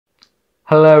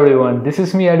Hello everyone, this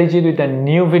is me Adijit with a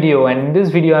new video, and in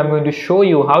this video I'm going to show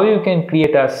you how you can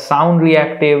create a sound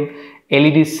reactive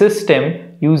LED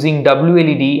system using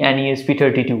WLED and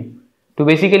ESP32. So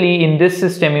basically in this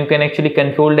system you can actually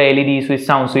control the LEDs with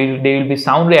sound, so they will be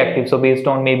sound reactive. So based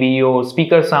on maybe your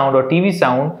speaker sound or TV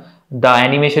sound, the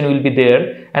animation will be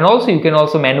there, and also you can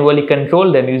also manually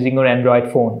control them using your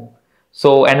Android phone.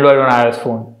 So Android or iOS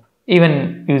phone,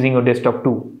 even using your desktop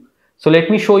too. So let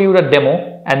me show you the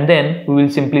demo and then we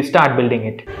will simply start building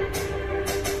it.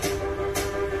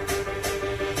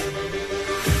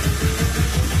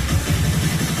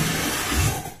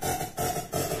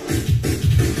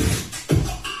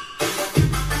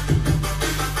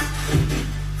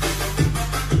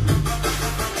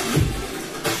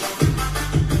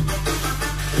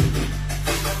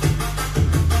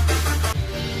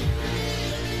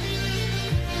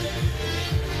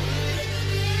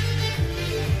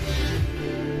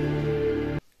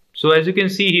 So as you can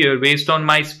see here, based on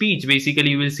my speech, basically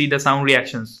you will see the sound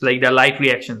reactions, like the light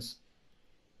reactions.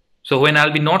 So when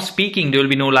I'll be not speaking, there will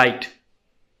be no light.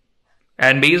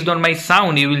 And based on my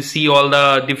sound, you will see all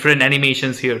the different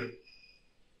animations here.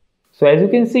 So as you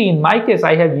can see, in my case,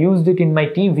 I have used it in my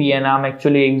TV and I'm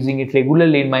actually using it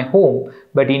regularly in my home.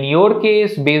 But in your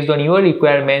case, based on your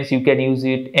requirements, you can use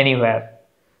it anywhere.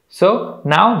 So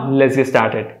now let's get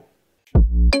started.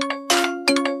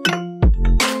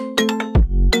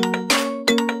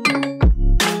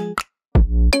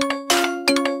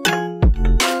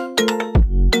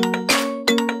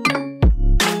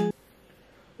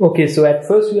 Okay, so at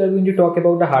first we are going to talk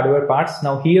about the hardware parts.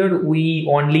 Now here we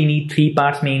only need three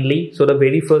parts mainly. So the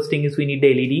very first thing is we need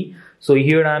the LED. So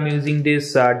here I am using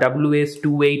this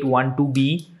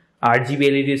WS2812B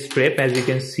RGB LED strip, as you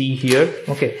can see here.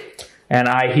 Okay, and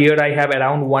here I have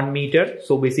around 1 meter.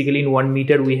 So basically in 1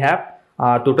 meter we have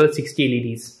total 60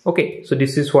 LEDs. Okay, so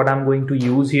this is what I'm going to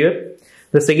use here.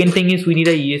 The second thing is we need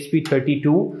a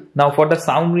ESP32. Now for the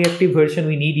sound reactive version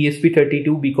we need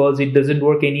ESP32 because it doesn't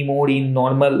work anymore in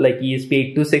normal like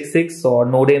ESP8266 or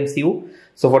Node MCU.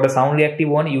 So for the sound reactive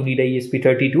one you need a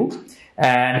ESP32.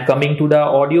 And coming to the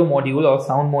audio module or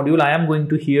sound module, I am going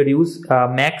to here use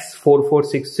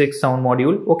MAX4466 sound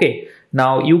module. Okay,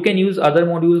 now you can use other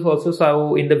modules also.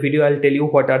 So in the video I'll tell you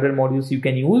what other modules you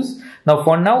can use. Now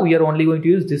for now we are only going to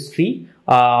use these three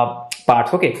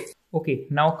parts. Okay,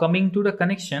 now coming to the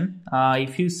connection,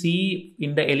 if you see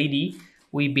in the LED,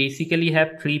 we basically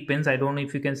have three pins. I don't know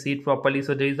if you can see it properly.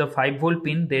 So there is a 5V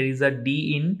pin, there is a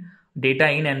D in,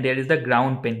 data in, and there is the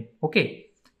ground pin. Okay,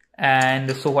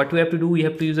 and so what we have to do, we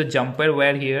have to use a jumper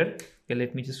wire here. Okay,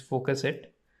 let me just focus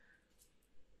it.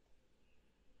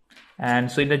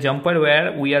 And so in the jumper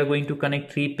wire, we are going to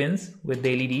connect three pins with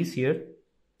the LEDs here.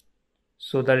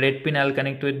 So the red pin I'll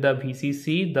connect with the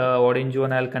VCC, the orange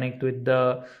one I'll connect with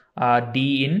the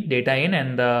D in, data in,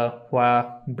 and the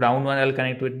brown one I'll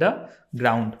connect with the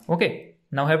ground. Okay,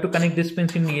 now I have to connect this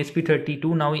pins in ESP32.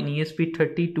 Now in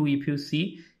ESP32, if you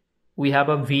see, we have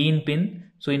a V in pin.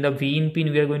 So in the V in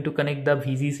pin, we are going to connect the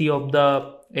VCC of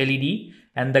the LED,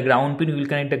 and the ground pin we will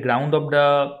connect the ground of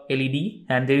the LED,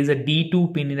 and there is a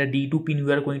D2 pin. In a D2 pin,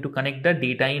 we are going to connect the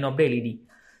data in of the LED.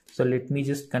 So let me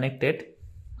just connect it.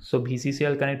 So VCC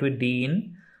I'll connect with D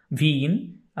in, V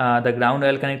in, the ground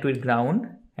I'll connect with ground,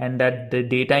 and that the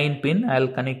data in pin I'll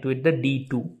connect with the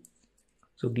D2.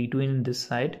 So D2 in this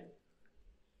side.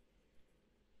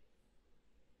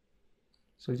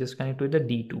 So just connect with the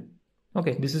D2.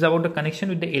 Okay, this is about the connection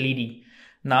with the LED.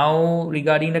 Now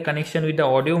regarding the connection with the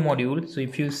audio module, so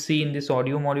if you see in this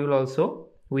audio module also,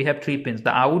 we have three pins, the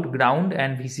out, ground,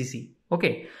 and VCC.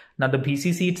 Okay, now the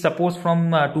VCC it supports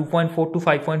from 2.4 to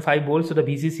 5.5 volts. So the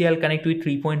VCC I'll connect with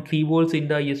 3.3 volts in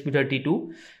the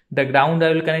ESP32. The ground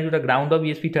I will connect to the ground of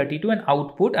ESP32, and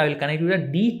output I will connect to the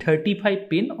D35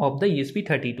 pin of the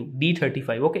ESP32.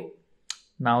 D35. Okay.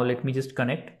 Now let me just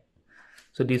connect.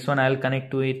 So this one I will connect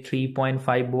to a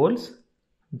 3.5 volts,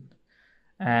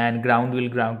 and ground will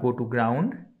go to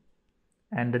ground,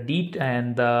 and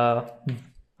the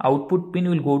output pin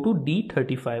will go to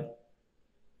D35.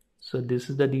 So this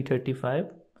is the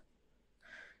D35.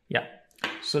 Yeah.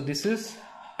 So this is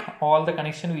all the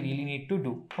connection we really need to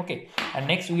do. Okay, and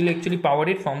next we will actually power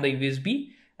it from the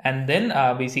USB, and then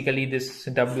basically this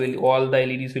all the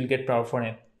LEDs will get power from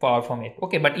it.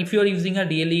 Okay, but if you are using a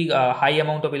really high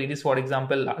amount of LEDs, for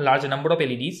example a large number of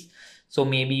LEDs, so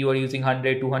maybe you are using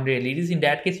 100-200 LEDs, in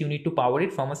that case you need to power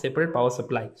it from a separate power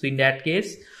supply. So in that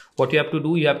case what you have to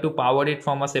do, you have to power it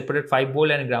from a separate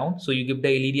 5V and ground. So you give the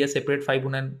LED a separate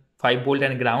 5V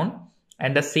and ground,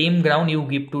 and the same ground you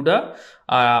give to the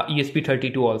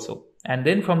ESP32 also. and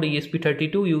then from the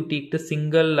ESP32 you take the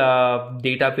single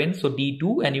data pin, so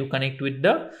D2, and you connect with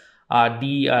the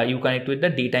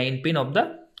data in pin of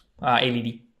the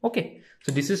LED. Okay,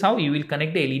 so this is how you will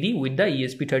connect the LED with the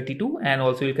ESP32, and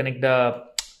also you connect the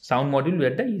sound module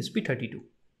with the ESP32.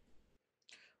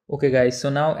 Okay guys, so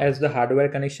now as the hardware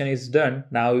connection is done,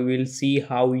 now we will see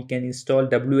how we can install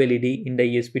WLED in the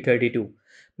ESP32.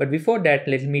 But before that,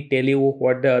 let me tell you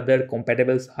what the other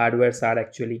compatible hardwares are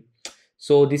actually.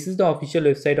 So this is the official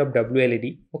website of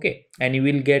WLED, okay, and you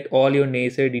will get all your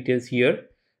necessary details here.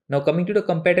 Now coming to the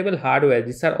compatible hardware,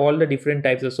 these are all the different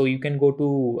types. So you can go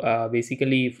to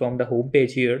basically from the home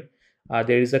page here.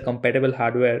 There is a compatible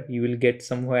hardware you will get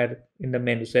somewhere in the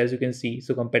menu. So as you can see,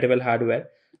 so compatible hardware.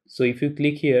 So if you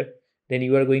click here, then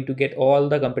you are going to get all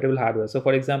the compatible hardware. So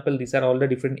for example, these are all the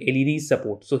different LED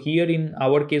support. So here in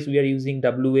our case, we are using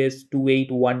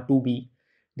WS2812B.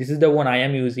 This is the one I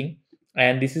am using,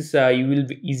 and this is you will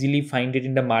easily find it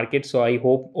in the market. So I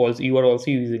hope also you are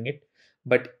also using it.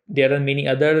 But there are many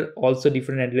other also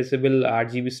different addressable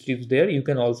RGB strips there. You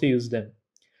can also use them.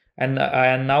 And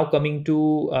now coming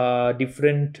to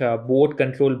different board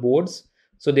control boards.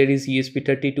 So there is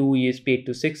ESP32,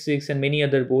 ESP8266, and many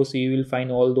other boards. So you will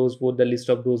find all those boards, the list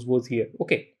of those boards here.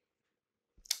 Okay.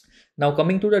 Now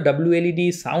coming to the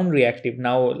WLED sound reactive.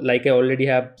 Now, like I already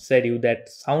have said you that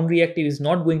sound reactive is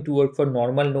not going to work for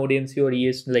normal node MC or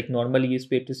ES like normal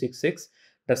ESP8266.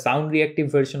 The sound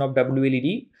reactive version of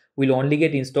WLED will only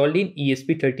get installed in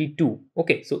ESP32.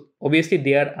 Okay, so obviously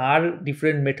there are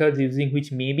different methods using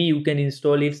which maybe you can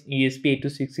install it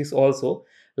ESP8266 also,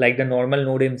 like the normal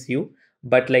node MCU,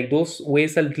 but like those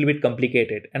ways are a little bit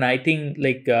complicated, and I think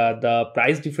like the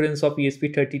price difference of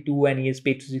ESP32 and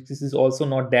ESP8266 is also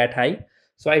not that high.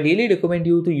 So I really recommend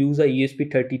you to use a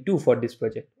ESP32 for this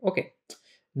project. Okay,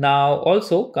 now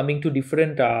also coming to the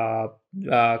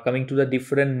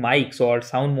different mics or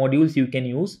sound modules you can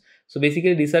use. So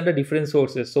basically these are the different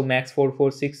sources. So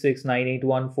MAX4466,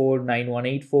 9814,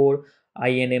 9184,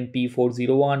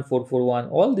 INMP401, 441,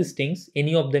 all these things,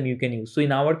 any of them you can use. So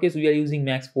in our case, we are using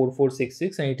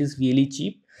MAX4466 and it is really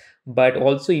cheap. But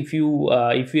also if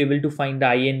you're able to find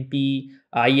the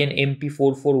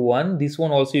INMP441, this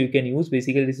one also you can use.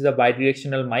 Basically this is a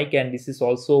bidirectional mic and this is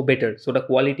also better. So the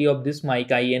quality of this mic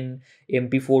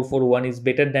INMP441 is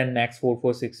better than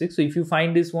MAX4466. So if you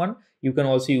find this one, you can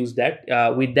also use that.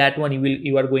 With that one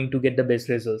you are going to get the best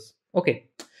results. Okay,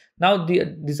 now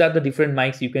these are the different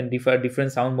mics you can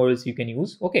different sound models you can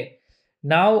use. Okay,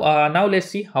 now let's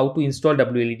see how to install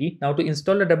WLED. Now to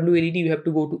install the WLED, you have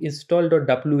to go to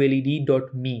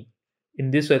install.wled.me.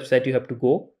 in this website you have to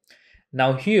go.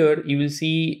 Now here you will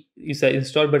see is an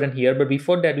install button here, but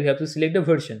before that you have to select the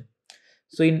version.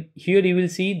 So in here you will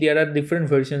see there are different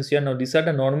versions here. Now these are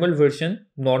the normal version,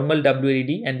 normal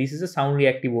WLED, and this is a sound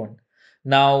reactive one.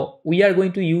 Now we are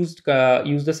going to use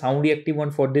the sound reactive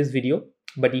one for this video,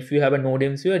 but if you have a node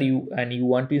MCU and you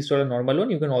want to install a normal one,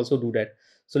 you can also do that.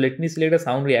 So let me select a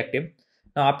sound reactive.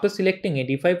 Now after selecting it,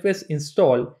 if I press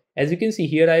install, as you can see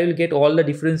here, I will get all the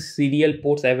different serial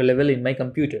ports available in my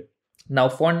computer. Now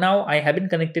for now, I haven't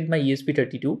connected my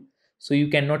ESP32, so you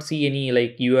cannot see any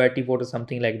like UART port or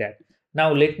something like that.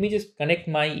 Now let me just connect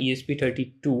my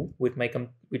ESP32 with my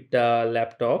the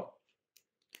laptop.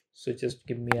 So just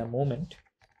give me a moment.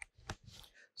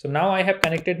 So now I have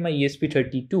connected my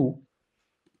ESP32.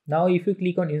 Now if you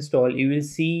click on install, you will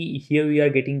see here we are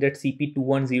getting that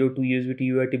CP2102 USB to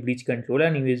UART bridge controller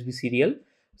and USB serial.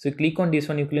 So click on this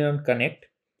one, you click on connect.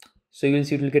 So you will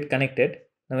see it will get connected.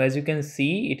 Now as you can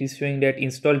see, it is showing that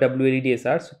install WLED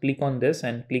SR. So click on this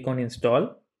and click on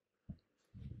install.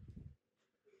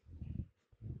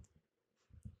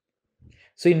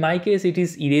 So in my case, it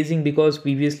is erasing because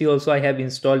previously also I have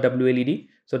installed WLED.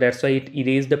 So that's why it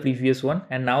erased the previous one.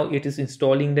 And now it is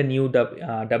installing the new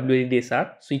WLED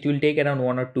SR. So it will take around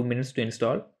 1 or 2 minutes to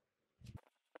install.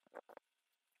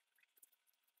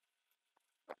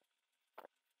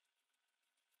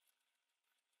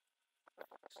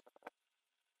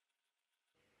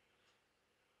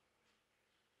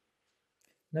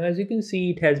 Now as you can see,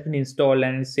 it has been installed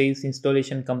and it says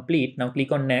installation complete. Now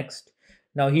click on next.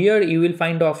 Now here you will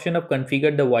find the option of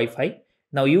configure the Wi-Fi.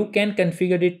 Now you can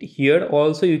configure it here.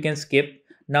 Also you can skip.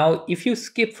 Now if you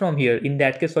skip from here, in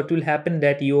that case what will happen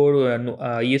that your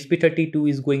ESP32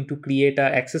 is going to create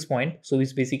a access point. So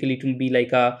it's basically it will be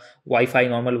like a Wi-Fi,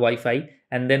 normal Wi-Fi.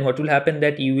 And then what will happen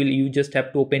that you just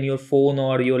have to open your phone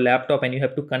or your laptop and you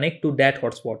have to connect to that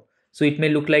hotspot. So it may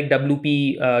look like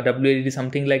WP, WLED,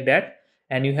 something like that.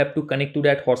 And you have to connect to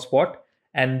that hotspot,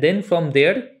 and then from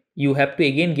there you have to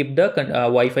again give the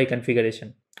Wi-Fi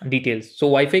configuration. details. So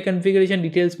Wi-Fi configuration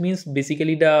details means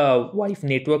basically the Wi-Fi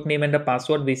network name and the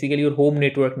password, basically your home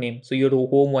network name, so your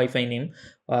home Wi-Fi name,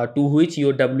 to which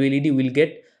your WLED will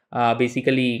get,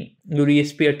 basically your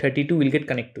ESP32 will get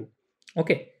connected to.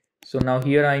 Okay, so now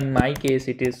here in my case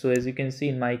it is, so as you can see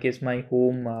in my case my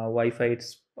home Wi-Fi,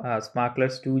 it's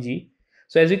Sparklers 2G.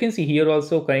 So as you can see here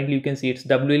also currently you can see it's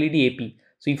WLED AP.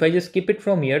 So if I just skip it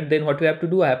from here, then what we have to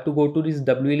do, I have to go to this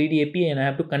WLED AP and I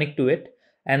have to connect to it,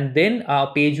 and then a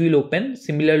page will open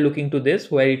similar looking to this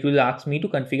where it will ask me to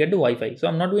configure the Wi-Fi. So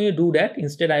I'm not going to do that,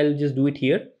 instead I'll just do it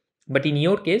here, but in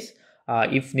your case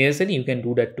if necessary you can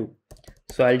do that too.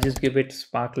 So I'll just give it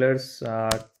Sparklers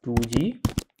 2G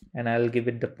and I'll give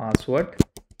it the password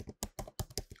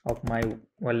of my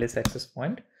wireless access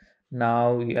point.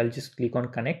 Now I'll just click on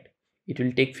connect. It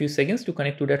will take few seconds to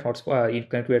connect to that hotspot,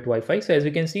 connect to that Wi-Fi. So as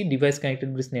you can see, device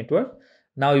connected to this network.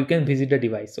 Now you can visit the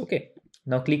device. Okay,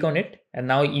 now click on it and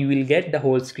now you will get the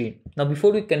whole screen. Now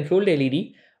before we control the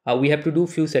LED, we have to do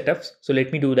few setups. So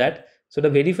let me do that. So the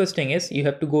very first thing is you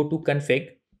have to go to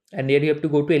config, and there you have to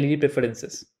go to LED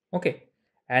preferences. Okay,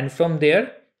 and from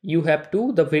there you have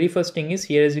to, the very first thing is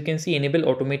here, as you can see, enable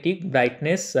automatic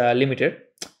brightness limiter.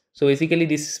 So basically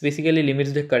this basically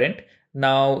limits the current.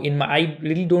 Now in my, I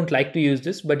really don't like to use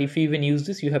this, but if you even use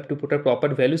this, you have to put a proper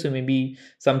value. So maybe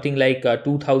something like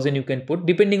 2000 you can put,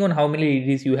 depending on how many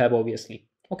LEDs you have, obviously.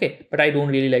 Okay, but I don't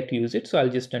really like to use it, so I'll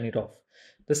just turn it off.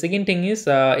 The second thing is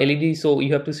LED. So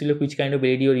you have to select which kind of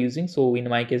LED you're using. So in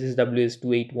my case is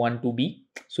WS2812B,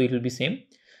 so it will be same.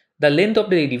 The length of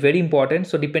the LED, very important.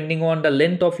 So depending on the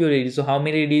length of your LED, so how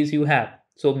many LEDs you have.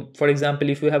 So for example,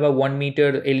 if you have a 1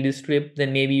 meter LED strip,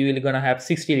 then maybe you will gonna have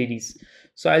 60 LEDs.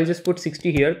 So I'll just put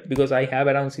 60 here because I have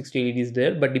around 60 LEDs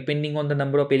there, but depending on the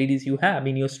number of LEDs you have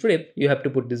in your strip, you have to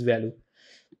put this value.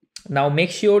 Now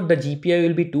make sure the GPI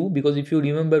will be 2, because if you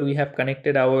remember, we have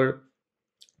connected the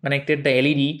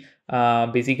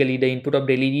LED, basically the input of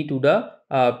the LED to the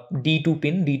D2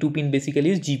 pin. D2 pin basically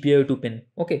is GPIO2 pin.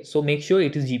 Okay, so make sure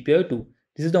it is GPIO2.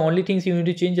 This is the only things you need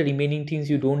to change. The remaining things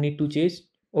you don't need to change.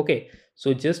 Okay,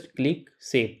 so just click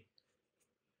save.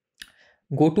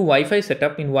 Go to Wi-Fi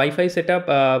setup. In Wi-Fi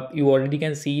setup, you already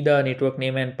can see the network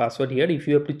name and password here. If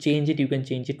you have to change it, you can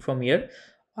change it from here.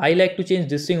 I like to change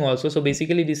this thing also. So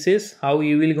basically this is how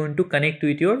you will going to connect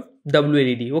with your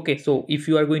WLED. Okay, so if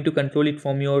you are going to control it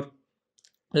from your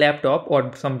laptop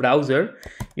or some browser,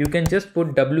 you can just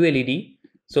put WLED,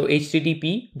 so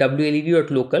http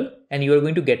wled.local, and you are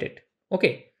going to get it.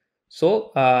 Okay,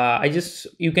 so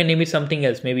you can name it something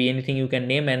else, maybe anything you can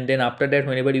name, and then after that,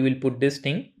 whenever you will put this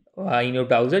thing in your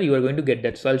browser, you are going to get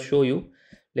that. So I'll show you.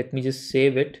 Let me just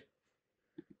save it.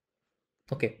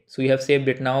 Okay, so you have saved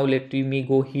it. Now let me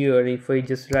go here. If I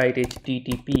just write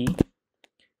http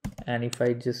and if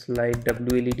I just write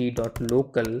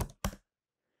wled.local,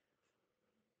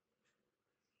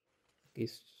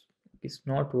 it's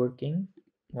not working.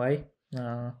 Why?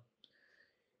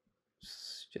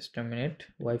 Just a minute.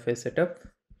 Wi-Fi setup.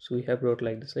 So we have wrote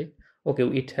like this, right? Okay,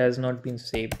 it has not been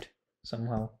saved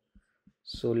somehow.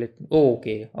 So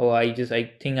okay.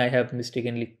 I think I have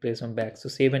mistakenly pressed on back. So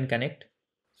save and connect.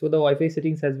 So the Wi-Fi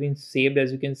settings has been saved,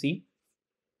 as you can see,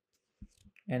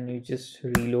 and you just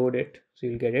reload it, so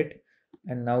you'll get it.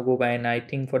 And now go by, and I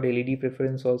think for the LED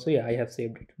preference also, yeah, I have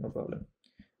saved it, no problem.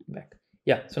 Back.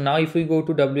 Yeah, so now if we go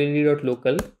to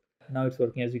wled.local, now it's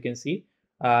working, as you can see.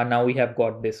 Now we have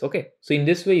got this. Okay, so in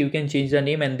this way you can change the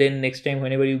name, and then next time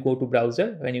whenever you go to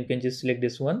browser, and you can just select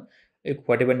this one,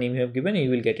 whatever name you have given, you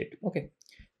will get it. Okay,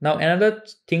 now another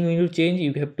thing we need to change,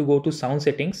 you have to go to sound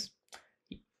settings.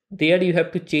 There you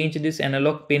have to change this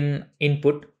analog pin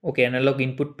input. Okay, analog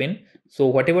input pin. So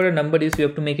whatever the number is, you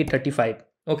have to make it 35.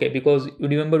 Okay, because you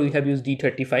remember we have used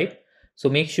D35. So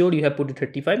make sure you have put it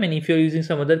 35, and if you're using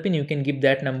some other pin, you can give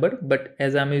that number, but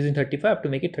as I'm using 35, I have to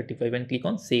make it 35 and click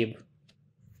on save.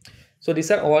 So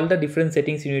these are all the different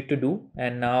settings you need to do,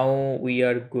 and now we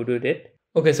are good with it.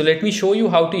 Okay, so let me show you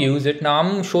how to use it. Now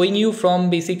I'm showing you from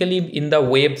basically in the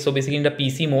web, so basically in the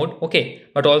PC mode. Okay,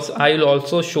 but also I will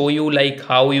also show you like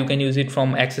how you can use it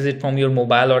from, access it from your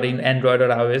mobile or in Android or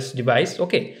iOS device.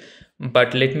 Okay,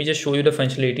 but let me just show you the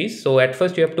functionalities. So at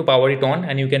first you have to power it on,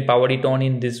 and you can power it on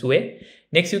in this way.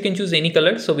 Next, you can choose any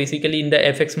color. So basically in the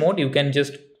FX mode, you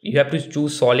have to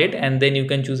choose solid, and then you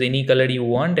can choose any color you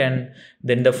want, and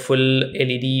then the full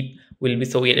LED will be,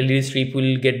 so LED strip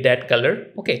will get that color.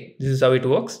 Okay, this is how it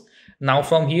works. Now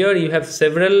from here you have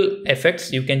several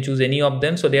effects, you can choose any of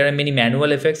them. So there are many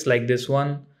manual effects like this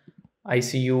one,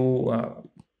 ICU,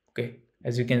 okay,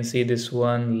 as you can see, this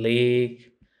one,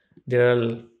 lake, there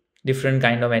are different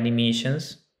kind of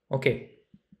animations. Okay,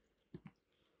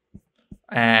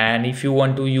 And if you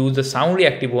want to use the sound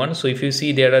reactive one, so if you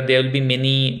see there will be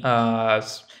many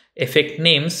effect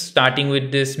names starting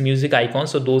with this music icon,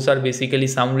 so those are basically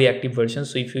sound reactive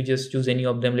versions. So if you just choose any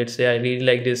of them, let's say I really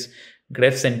like this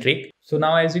graph centric. So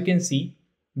now as you can see,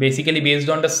 basically based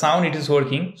on the sound it is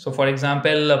working. So for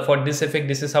example, for this effect,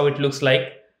 this is how it looks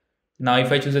like. Now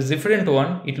if I choose a different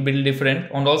one, it will be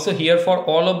different. And also here for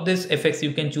all of these effects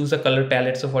you can choose a color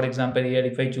palette. So for example here,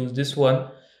 if I choose this one,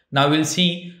 now we'll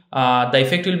see the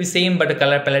effect will be same but the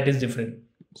color palette is different.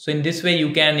 So in this way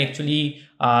you can actually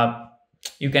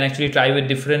try with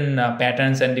different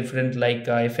patterns and different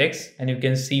effects, and you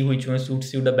can see which one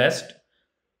suits you the best.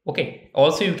 Okay,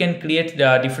 also you can create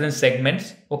the different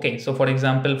segments. Okay, so for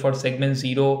example for segment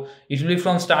 0, it will be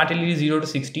from start LED 0 to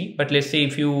 60, but let's say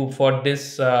if you for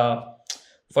this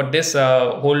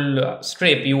whole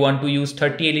strip you want to use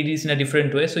 30 LEDs in a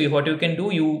different way. So what you can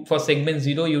do, you for segment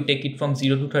 0 you take it from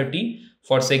 0 to 30.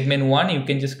 For segment 1 you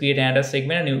can just create another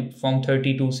segment, and you from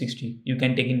 30 to 60 you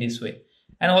can take in this way.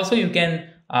 And also you can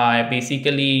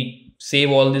basically save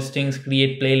all these things,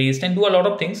 create playlist, and do a lot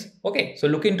of things. Okay, so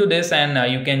look into this,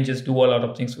 and you can just do a lot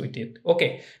of things with it.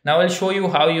 Okay, now I'll show you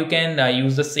how you can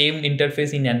use the same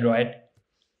interface in Android.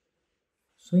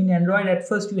 So in Android, at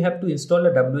first you have to install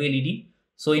a WLED.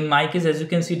 So in my case, as you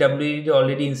can see, WLED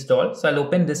already installed. So I'll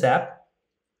open this app.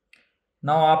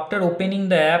 Now after opening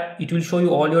the app, it will show you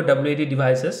all your WLED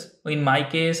devices. In my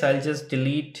case, I'll just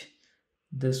delete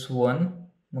this one.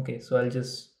 Okay, so I'll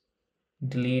just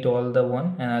delete all the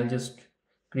one and I'll just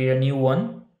create a new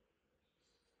one.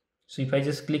 So if I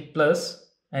just click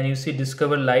plus, and you see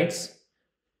discover lights,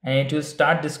 and it will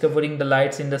start discovering the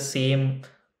lights in the same,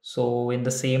 so in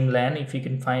the same LAN if you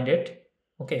can find it.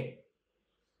 Okay,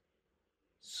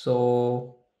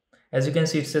 so as you can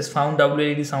see it says found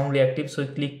WLED sound reactive, so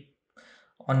click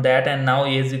on that, and now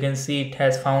as you can see it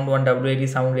has found one WLED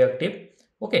sound reactive.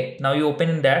 Okay, now you open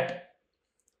in that,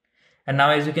 and now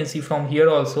as you can see from here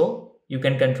also you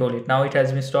can control it. Now it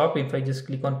has been stopped. If I just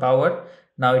click on power,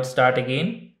 now it start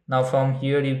again. Now from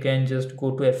here you can just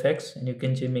go to effects, and you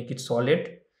can make it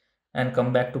solid and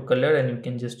come back to color, and you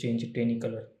can just change it to any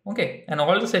color. Okay, and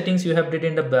all the settings you have did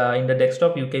in the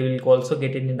desktop you will also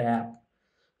get it in the app.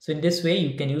 So in this way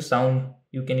you can use sound,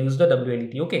 you can use the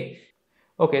WLED.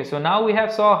 Okay, so now we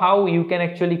have saw how you can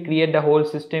actually create the whole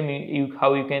system,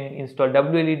 how you can install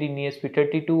WLED in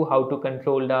ESP32, how to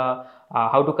control the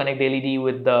how to connect LED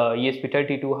with the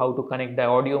ESP32, how to connect the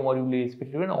audio module with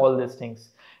ESP32, and all these things.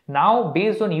 Now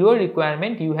based on your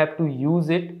requirement you have to use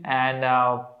it,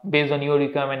 and based on your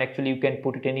requirement actually you can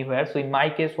put it anywhere. So in my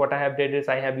case what I have did is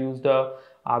I have used a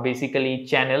basically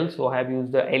channel. So I have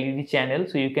used the LED channel.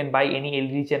 So you can buy any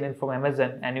LED channel from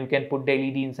Amazon, and you can put the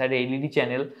LED inside a LED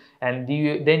channel, and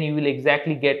then you will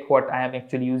exactly get what I am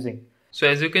actually using. So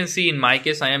as you can see in my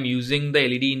case I am using the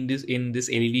LED in this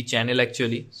LED channel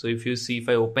actually. So if you see, if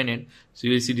I open it, so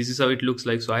you will see this is how it looks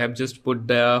like. So I have just put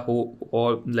the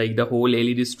whole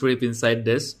LED strip inside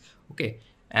this. Okay,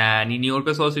 and in your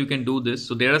case also you can do this.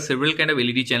 So there are several kind of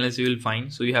LED channels you will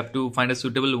find. So you have to find a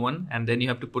suitable one, and then you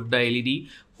have to put the LED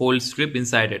whole strip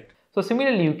inside it. So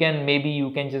similarly you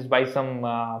can just buy some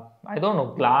I don't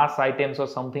know, glass items or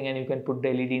something, and you can put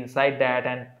the LED inside that,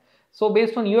 and so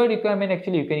based on your requirement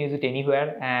actually you can use it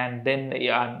anywhere, and then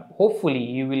hopefully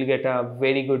you will get a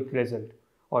very good result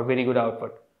or very good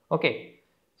output. Okay,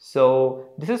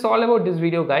 so this is all about this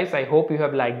video guys. I hope you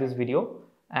have liked this video,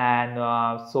 and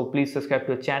so please subscribe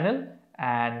to the channel,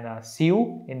 and see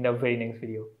you in the very next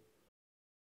video.